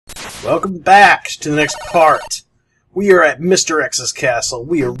Welcome back to the next part. We are at Mr. X's castle.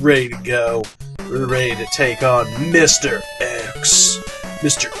 We are ready to go. We're ready to take on Mr. X.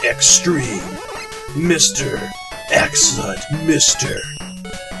 Mr. Extreme. Mr. Excellent. Mr.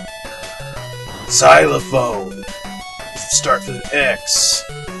 Xylophone. Let's start for the X.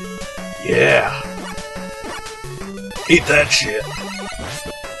 Yeah. Eat that shit.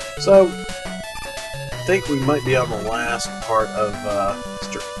 So, I think we might be on the last part of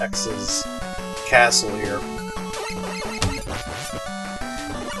Mr. X's castle here.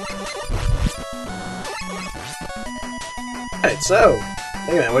 Hey, so,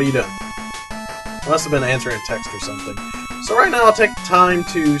 hey man, what are you doing? Must have been answering a text or something. So right now I'll take the time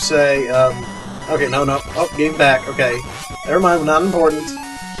to say, okay, no, oh, getting back, okay. Never mind, not important.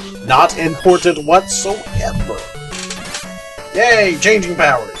 Not important whatsoever. Yay, changing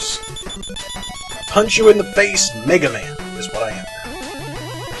powers. Punch you in the face, Mega Man, is what I am.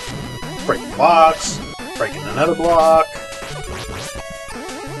 Breaking blocks, breaking another block,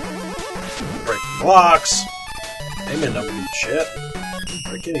 breaking blocks. Mega Man don't do shit.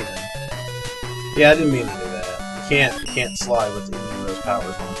 Break anything. Yeah, I didn't mean to do that. You can't slide with any of those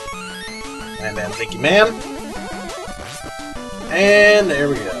powers on. Man, thank you, man. And there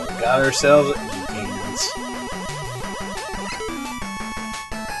we go. Got ourselves hands.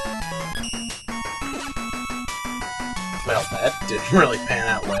 Well, that didn't really pan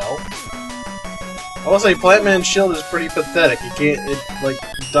out well. I will say, Plantman's shield is pretty pathetic. It like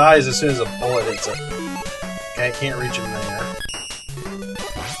dies as soon as a bullet hits it. Okay, I can't reach him there.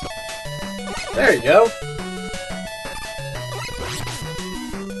 There you go.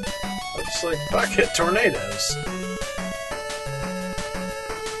 Looks like bucket tornadoes.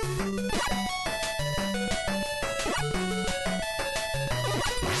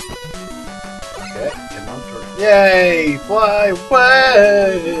 Okay, come on, yay! Fly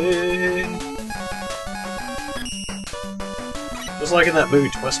away! Just like in that movie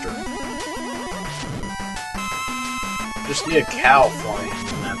Twister. Just need a cow flying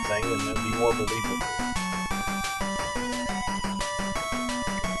in that thing and it'd be more believable.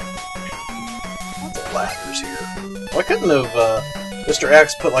 Lots of ladders here. Why couldn't have Mr.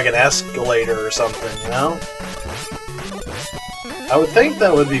 X put like an escalator or something, you know? I would think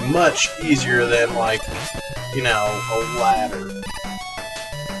that would be much easier than, like, you know, a ladder.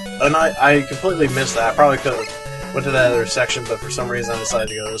 And I completely missed that. I probably could have went to that other section, but for some reason I decided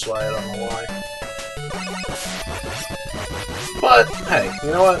to go this way. I don't know why. But, hey,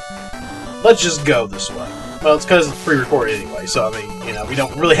 you know what? Let's just go this way. Well, it's because it's pre-recorded anyway, so, I mean, you know, we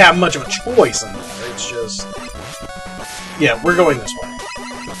don't really have much of a choice in that. It's just... yeah, we're going this way.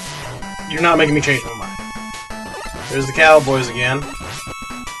 You're not making me change my mind. There's the cowboys again.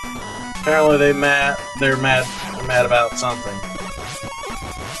 Apparently they're mad about something.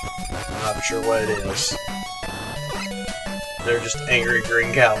 I'm not sure what it is. They're just angry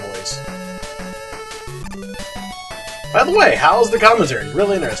green cowboys. By the way, how's the commentary?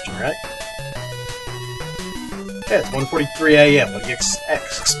 Really interesting, right? Yeah, it's 1:43 a.m. What do you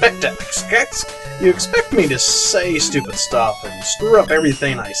expect? You expect me to say stupid stuff and screw up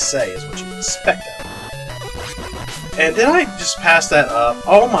everything I say is what you expect of me. And did I just pass that up?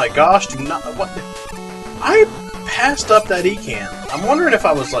 Oh my gosh, do not... what? I passed up that E-can. I'm wondering if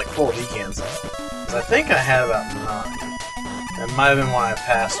I was, like, full of E-cans, though. Because I think I had about 9. That might have been why I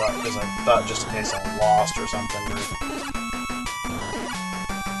passed up, because I thought just in case I lost or something.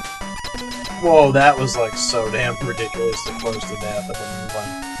 Whoa, that was, like, so damn ridiculously close to death. That wouldn't be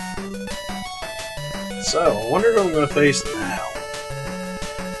fun. So, I wonder who I'm going to face now.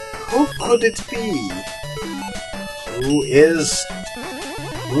 Who could it be? Who is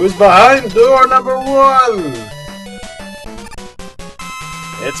behind door number 1?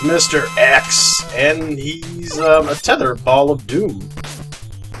 It's Mr. X, and he's a tether ball of doom.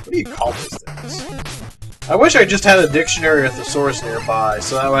 What do you call those things? I wish I just had a dictionary or a thesaurus nearby,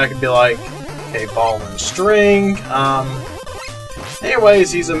 so that way I could be like, okay, ball and string.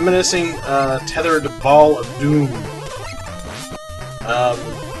 Anyways, he's a menacing tethered ball of doom.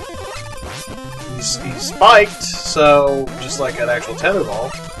 He's spiked, so just like an actual tether ball.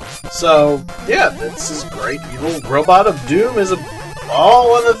 So yeah, this is great. Evil robot of doom is a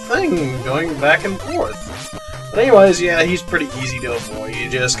ball and a thing going back and forth. But anyways, yeah, he's pretty easy to avoid. You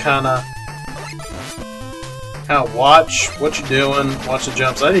just kind of watch what you're doing, watch the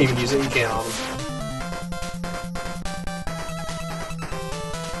jumps. I didn't even use it. You can't on him.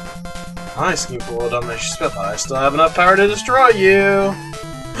 Nice, scheme full of dumbass spit, but I still have enough power to destroy you.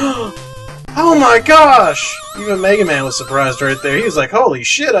 Oh my gosh! Even Mega Man was surprised right there. He was like, holy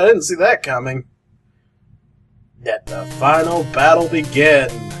shit, I didn't see that coming. Let the final battle begin.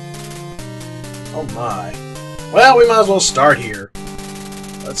 Oh my. Well, we might as well start here.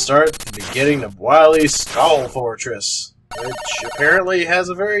 Let's start at the beginning of Wily's Skull Fortress, which apparently has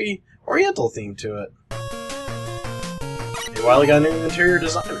a very oriental theme to it. Hey, Wily got a new interior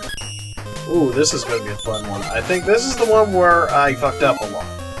designer. Ooh, this is going to be a fun one. I think this is the one where I fucked up a lot.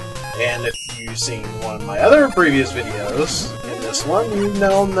 And if you've seen one of my other previous videos, in this one, you've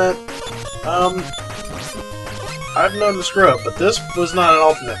known that, I've known to screw up, but this was not an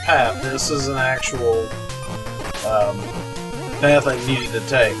alternate path. This is an actual, path I needed to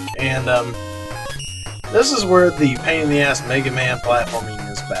take. And, this is where the pain-in-the-ass Mega Man platforming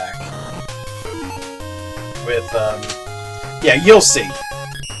is back. With, yeah, you'll see.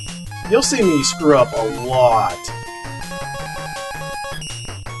 You'll see me screw up a lot.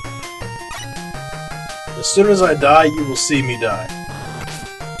 As soon as I die, you will see me die.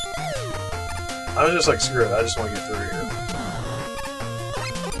 I was just like, screw it, I just want to get through here.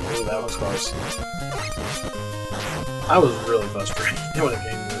 Ooh, that was close. I was really frustrated when it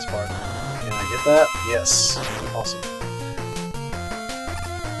came to this part. Can I get that? Yes. Awesome.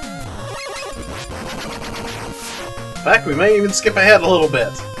 In fact, we may even skip ahead a little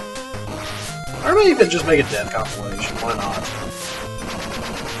bit. Or maybe even just make a death compilation. Why not?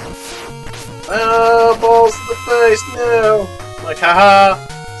 Oh, balls to the face! No! Like, haha!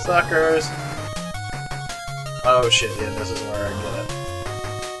 Suckers! Oh shit, yeah, this is where I get it.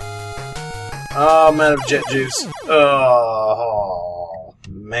 Oh, I'm out of jet juice. Oh,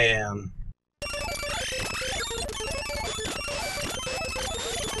 man.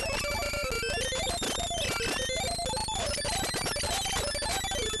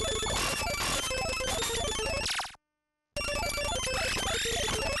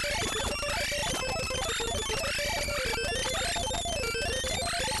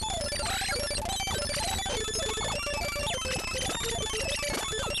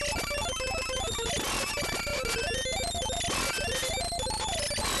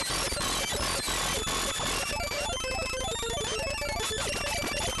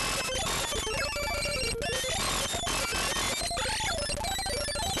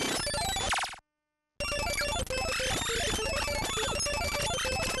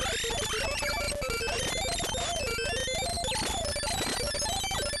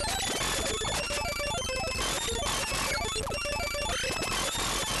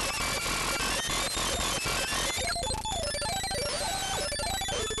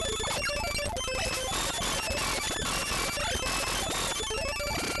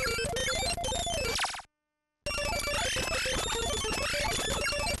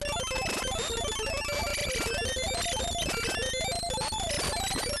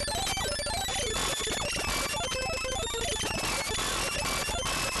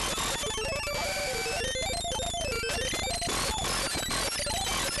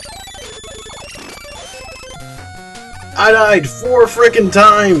 I died 4 frickin'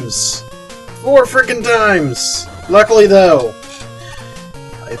 times! 4 frickin' times! Luckily, though,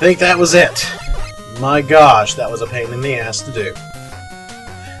 I think that was it. My gosh, that was a pain in the ass to do.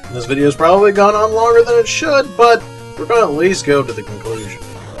 And this video's probably gone on longer than it should, but we're gonna at least go to the conclusion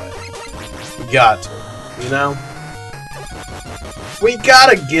anyway. We got to, you know? We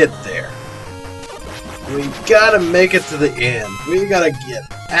gotta get there. We gotta make it to the end. We gotta get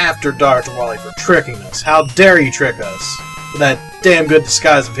after Dr. Wily for tricking us. How dare you trick us with that damn good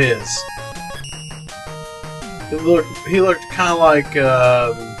disguise of his? He looked kind of like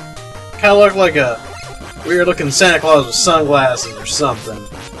a weird-looking Santa Claus with sunglasses or something.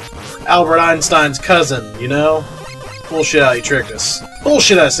 Albert Einstein's cousin, you know? Bullshit how he tricked us.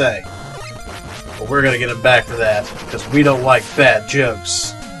 Bullshit, I say. But we're gonna get him back for that because we don't like bad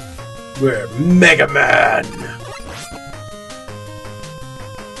jokes. We're Mega Man.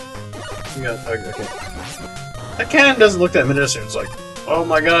 Okay. That cannon doesn't look that menacing. It's like, oh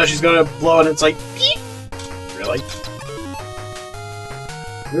my gosh, he's gonna blow, and it's like, beep. Really?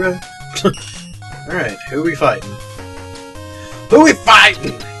 Alright, who we fighting? Who we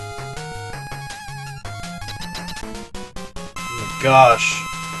fighting? Oh my gosh.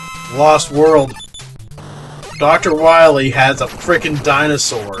 Lost World. Dr. Wily has a frickin'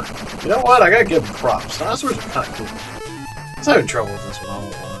 dinosaur. You know what? I gotta give him props. Dinosaurs are kinda cool. I'm having trouble with this one, I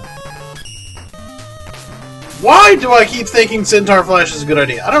won't lie. Why do I keep thinking Centaur Flash is a good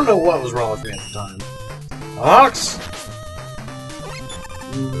idea? I don't know what was wrong with me at the time. Hawks?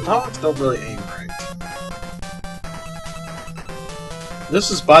 Hawks don't really aim right.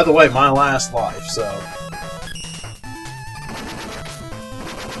 This is, by the way, my last life, so...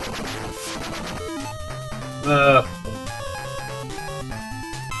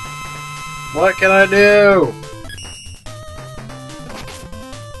 What can I do?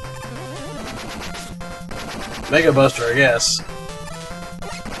 Mega Buster, I guess.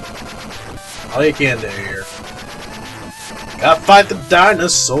 All you can do here. Gotta fight the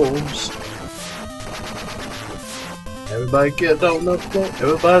dinosaurs. Everybody get on the floor.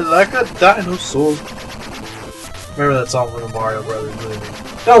 Everybody like a dinosaur. Remember that song from the Mario Brothers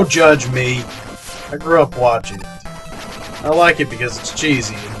movie? Don't judge me. I grew up watching it. I like it because it's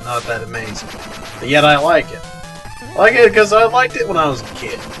cheesy and not that amazing. But yet I like it. I like it because I liked it when I was a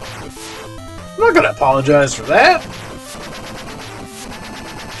kid. I'm not gonna apologize for that.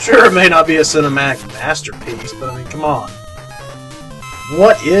 Sure, it may not be a cinematic masterpiece, but I mean, come on.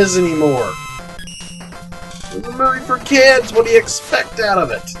 What is anymore? It's a movie for kids. What do you expect out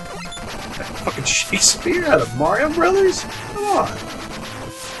of it? Fucking Shakespeare out of Mario Brothers? Come on.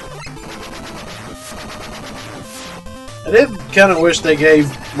 I did kind of wish they gave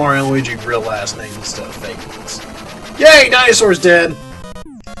Mario and Luigi real last names instead of fake ones. Yay! Dinosaur's dead!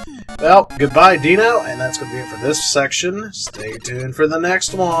 Well, goodbye, Dino, and that's going to be it for this section. Stay tuned for the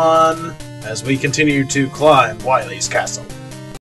next one as we continue to climb Wily's castle.